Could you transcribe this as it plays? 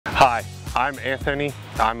Hi, I'm Anthony.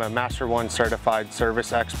 I'm a Master 1 certified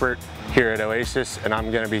service expert here at Oasis, and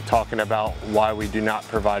I'm going to be talking about why we do not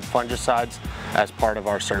provide fungicides as part of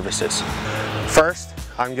our services. First,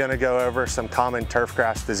 I'm going to go over some common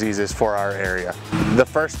turfgrass diseases for our area. The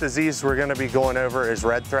first disease we're going to be going over is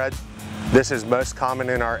red thread. This is most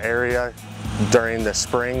common in our area during the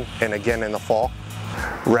spring and again in the fall.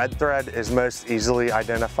 Red thread is most easily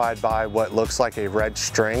identified by what looks like a red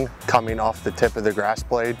string coming off the tip of the grass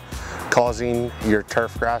blade, causing your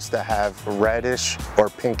turf grass to have reddish or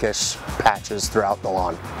pinkish patches throughout the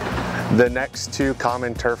lawn. The next two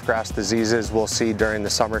common turf grass diseases we'll see during the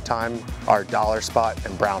summertime are dollar spot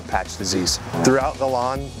and brown patch disease. Throughout the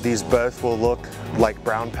lawn, these both will look like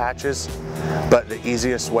brown patches, but the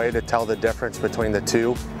easiest way to tell the difference between the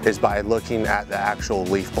two is by looking at the actual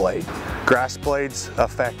leaf blade. Grass blades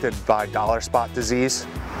affected by dollar spot disease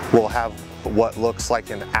will have what looks like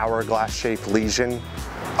an hourglass-shaped lesion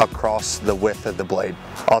across the width of the blade.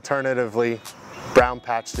 Alternatively, brown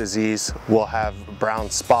patch disease will have brown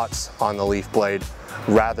spots on the leaf blade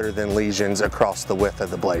rather than lesions across the width of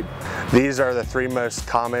the blade. These are the three most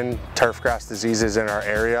common turfgrass diseases in our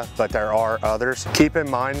area, but there are others. Keep in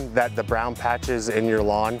mind that the brown patches in your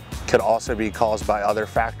lawn could also be caused by other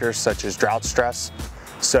factors such as drought stress.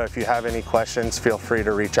 So if you have any questions, feel free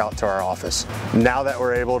to reach out to our office. Now that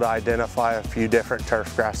we're able to identify a few different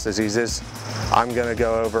turfgrass diseases, I'm going to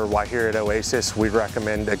go over why here at Oasis we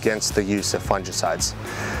recommend against the use of fungicides.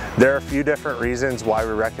 There are a few different reasons why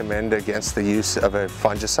we recommend against the use of a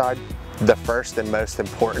fungicide. The first and most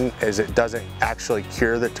important is it doesn't actually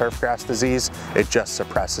cure the turfgrass disease, it just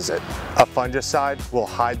suppresses it. A fungicide will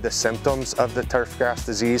hide the symptoms of the turfgrass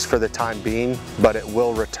disease for the time being, but it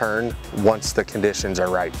will return once the conditions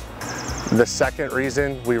are right. The second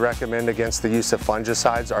reason we recommend against the use of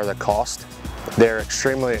fungicides are the cost. They're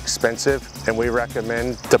extremely expensive, and we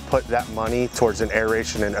recommend to put that money towards an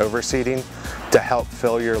aeration and overseeding to help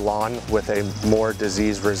fill your lawn with a more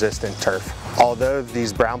disease-resistant turf. Although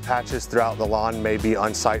these brown patches throughout the lawn may be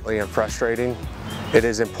unsightly and frustrating, it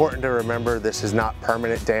is important to remember this is not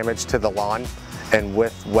permanent damage to the lawn, and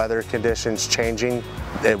with weather conditions changing,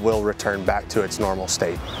 it will return back to its normal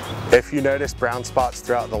state. If you notice brown spots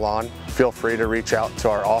throughout the lawn, feel free to reach out to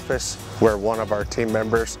our office where one of our team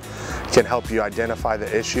members can help you identify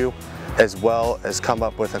the issue as well as come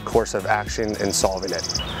up with a course of action in solving it.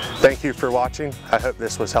 Thank you for watching. I hope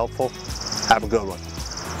this was helpful. Have a good one.